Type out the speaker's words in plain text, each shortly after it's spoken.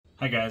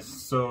Hi guys,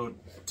 so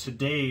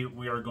today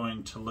we are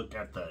going to look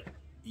at the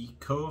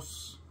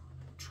EUCOS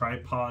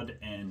tripod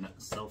and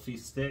selfie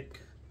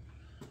stick.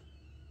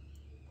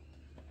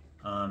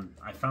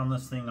 I found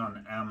this thing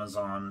on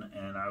Amazon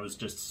and I was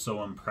just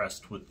so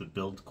impressed with the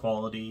build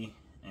quality,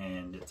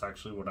 and it's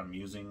actually what I'm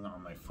using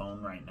on my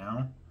phone right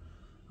now.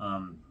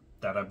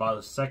 That I bought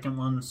a second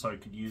one so I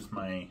could use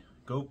my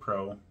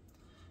GoPro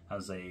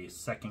as a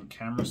second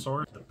camera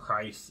source. The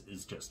price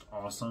is just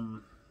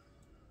awesome.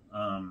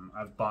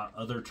 I've bought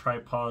other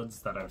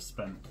tripods that I've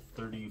spent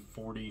 $30,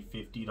 $40,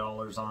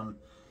 $50 on,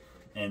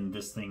 and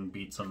this thing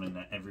beats them in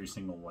every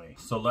single way.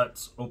 So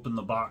let's open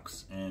the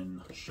box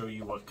and show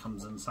you what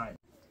comes inside.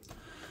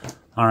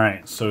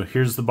 Alright, so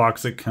here's the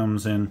box it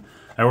comes in.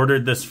 I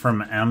ordered this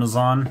from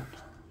Amazon.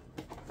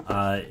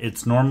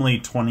 It's normally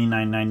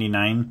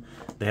 $29.99.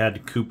 They had a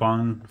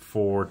coupon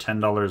for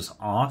 $10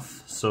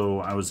 off, so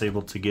I was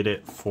able to get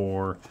it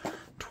for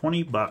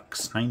 $20,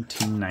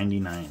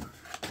 $19.99.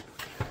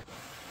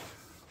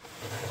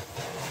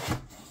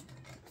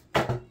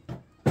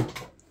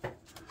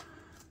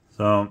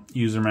 So,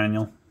 user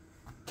manual.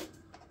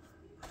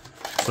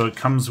 So it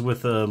comes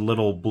with a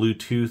little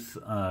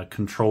Bluetooth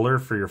controller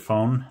for your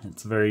phone.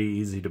 It's very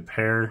easy to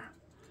pair,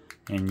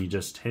 and you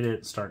just hit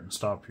it, start and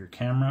stop your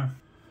camera.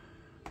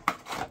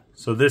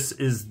 So this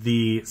is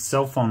the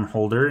cell phone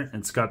holder.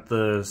 It's got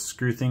the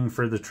screw thing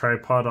for the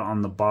tripod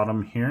on the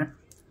bottom here,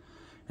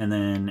 and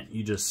then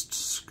you just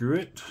screw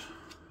it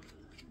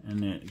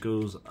and it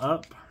goes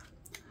up.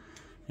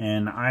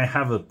 And I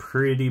have a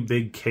pretty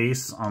big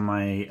case on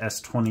my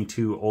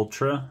S22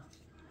 Ultra,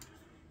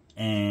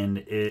 and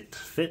it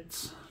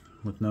fits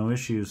with no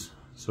issues.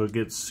 So it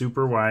gets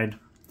super wide.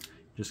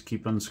 Just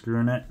keep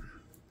unscrewing it.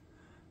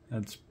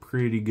 That's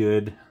pretty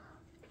good.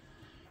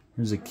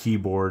 Here's a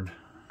keyboard.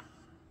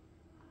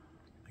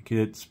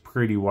 It's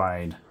pretty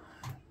wide.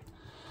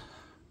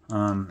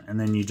 And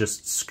then you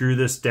just screw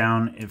this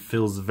down. It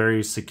feels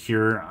very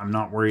secure. I'm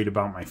not worried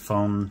about my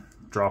phone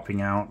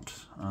dropping out.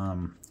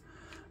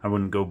 I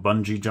wouldn't go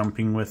bungee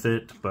jumping with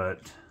it,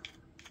 but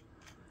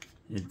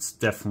it's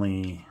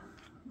definitely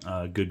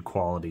good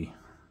quality.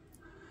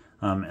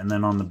 And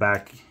then on the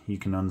back, you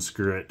can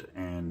unscrew it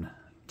and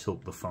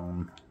tilt the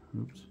phone.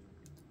 Oops.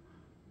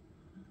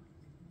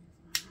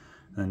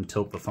 And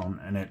tilt the phone,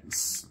 and it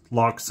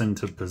locks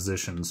into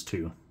positions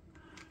too.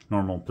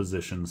 Normal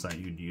positions that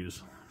you'd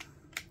use,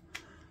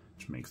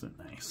 which makes it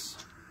nice.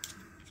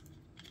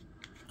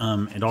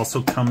 It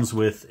also comes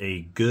with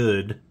a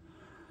good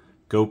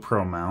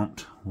GoPro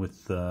mount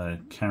with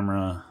the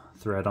camera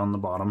thread on the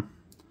bottom.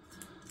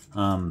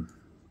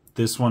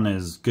 This one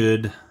is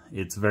good.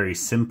 It's very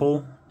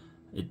simple.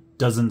 It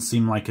doesn't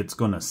seem like it's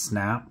going to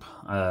snap.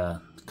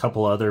 A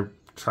couple other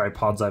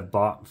tripods I've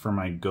bought for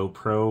my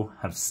GoPro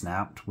have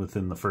snapped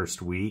within the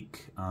first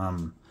week.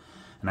 And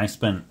I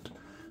spent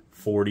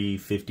 $40,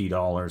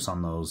 $50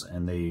 on those,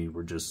 and they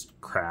were just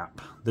crap.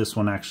 This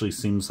one actually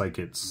seems like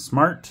it's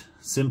smart,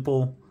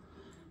 simple,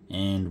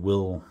 and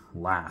will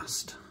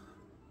last.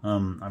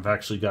 I've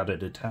actually got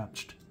it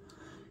attached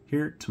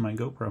here to my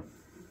GoPro.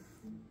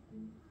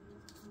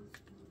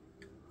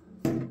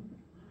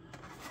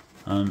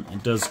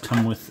 It does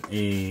come with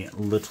a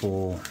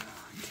little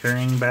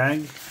carrying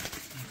bag,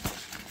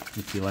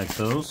 if you like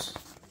those.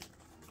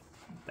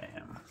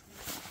 Bam.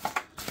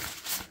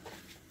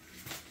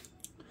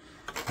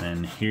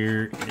 And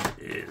here it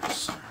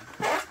is.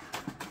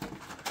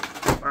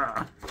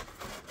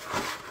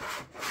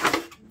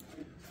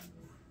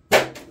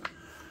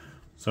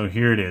 So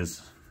here it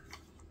is.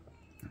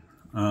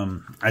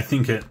 I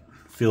think it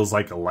feels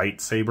like a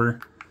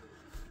lightsaber.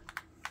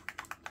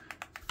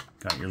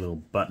 Got your little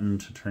button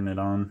to turn it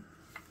on.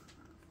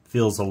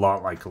 Feels a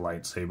lot like a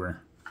lightsaber.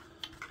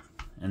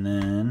 And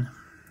then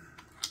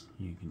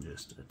you can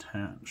just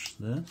attach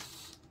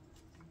this.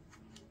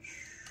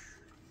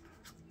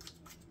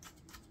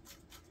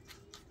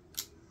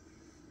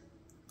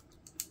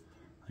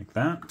 Like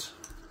that.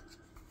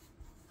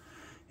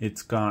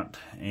 It's got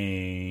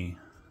a,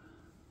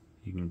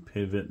 you can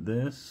pivot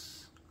this.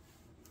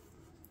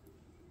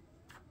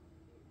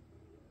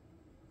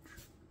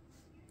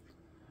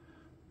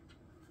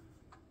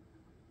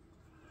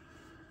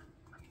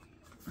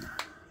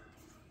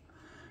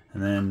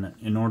 And then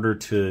in order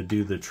to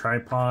do the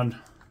tripod,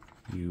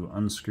 you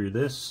unscrew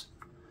this,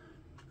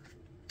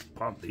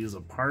 pop these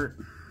apart,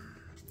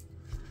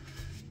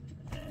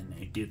 and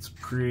it gets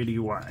pretty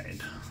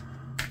wide.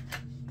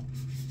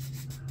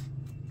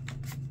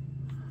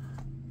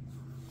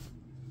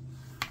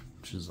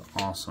 Which is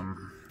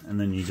awesome. And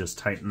then you just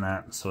tighten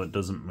that so it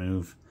doesn't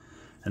move.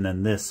 And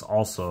then this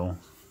also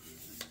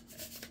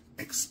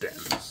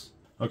extends.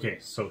 Okay,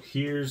 so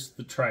here's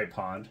the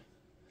tripod.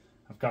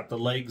 I've got the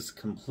legs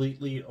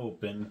completely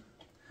open,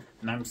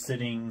 and I'm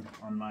sitting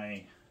on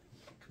my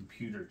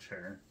computer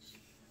chair.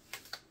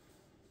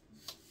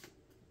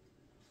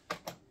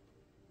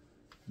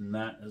 And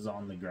that is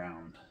on the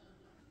ground.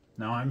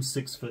 Now I'm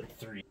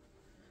 6'3".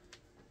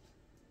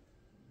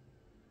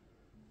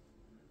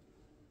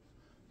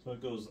 So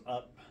it goes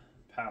up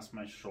past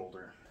my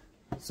shoulder.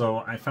 So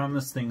I found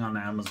this thing on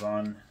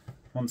Amazon.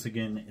 Once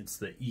again, it's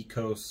the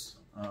EUCOS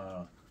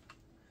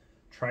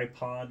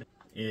tripod.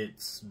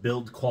 Its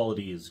build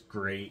quality is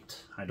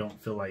great. I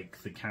don't feel like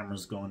the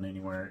camera's going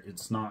anywhere.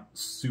 It's not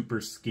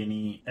super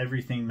skinny.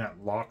 Everything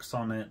that locks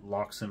on it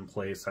locks in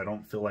place. I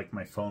don't feel like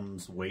my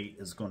phone's weight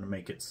is going to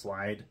make it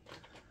slide.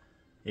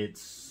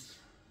 It's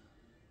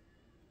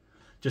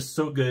just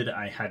so good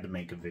I had to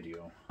make a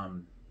video.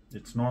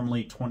 It's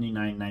normally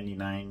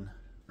 $29.99.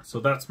 So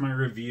that's my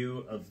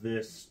review of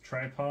this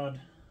tripod.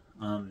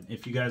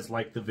 If you guys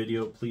like the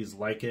video, please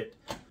like it.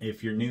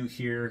 If you're new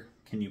here,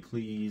 can you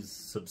please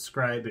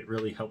subscribe? It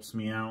really helps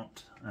me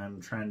out. I'm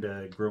trying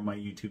to grow my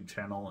YouTube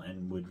channel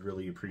and would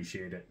really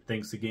appreciate it.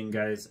 Thanks again,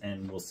 guys,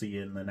 and we'll see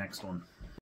you in the next one.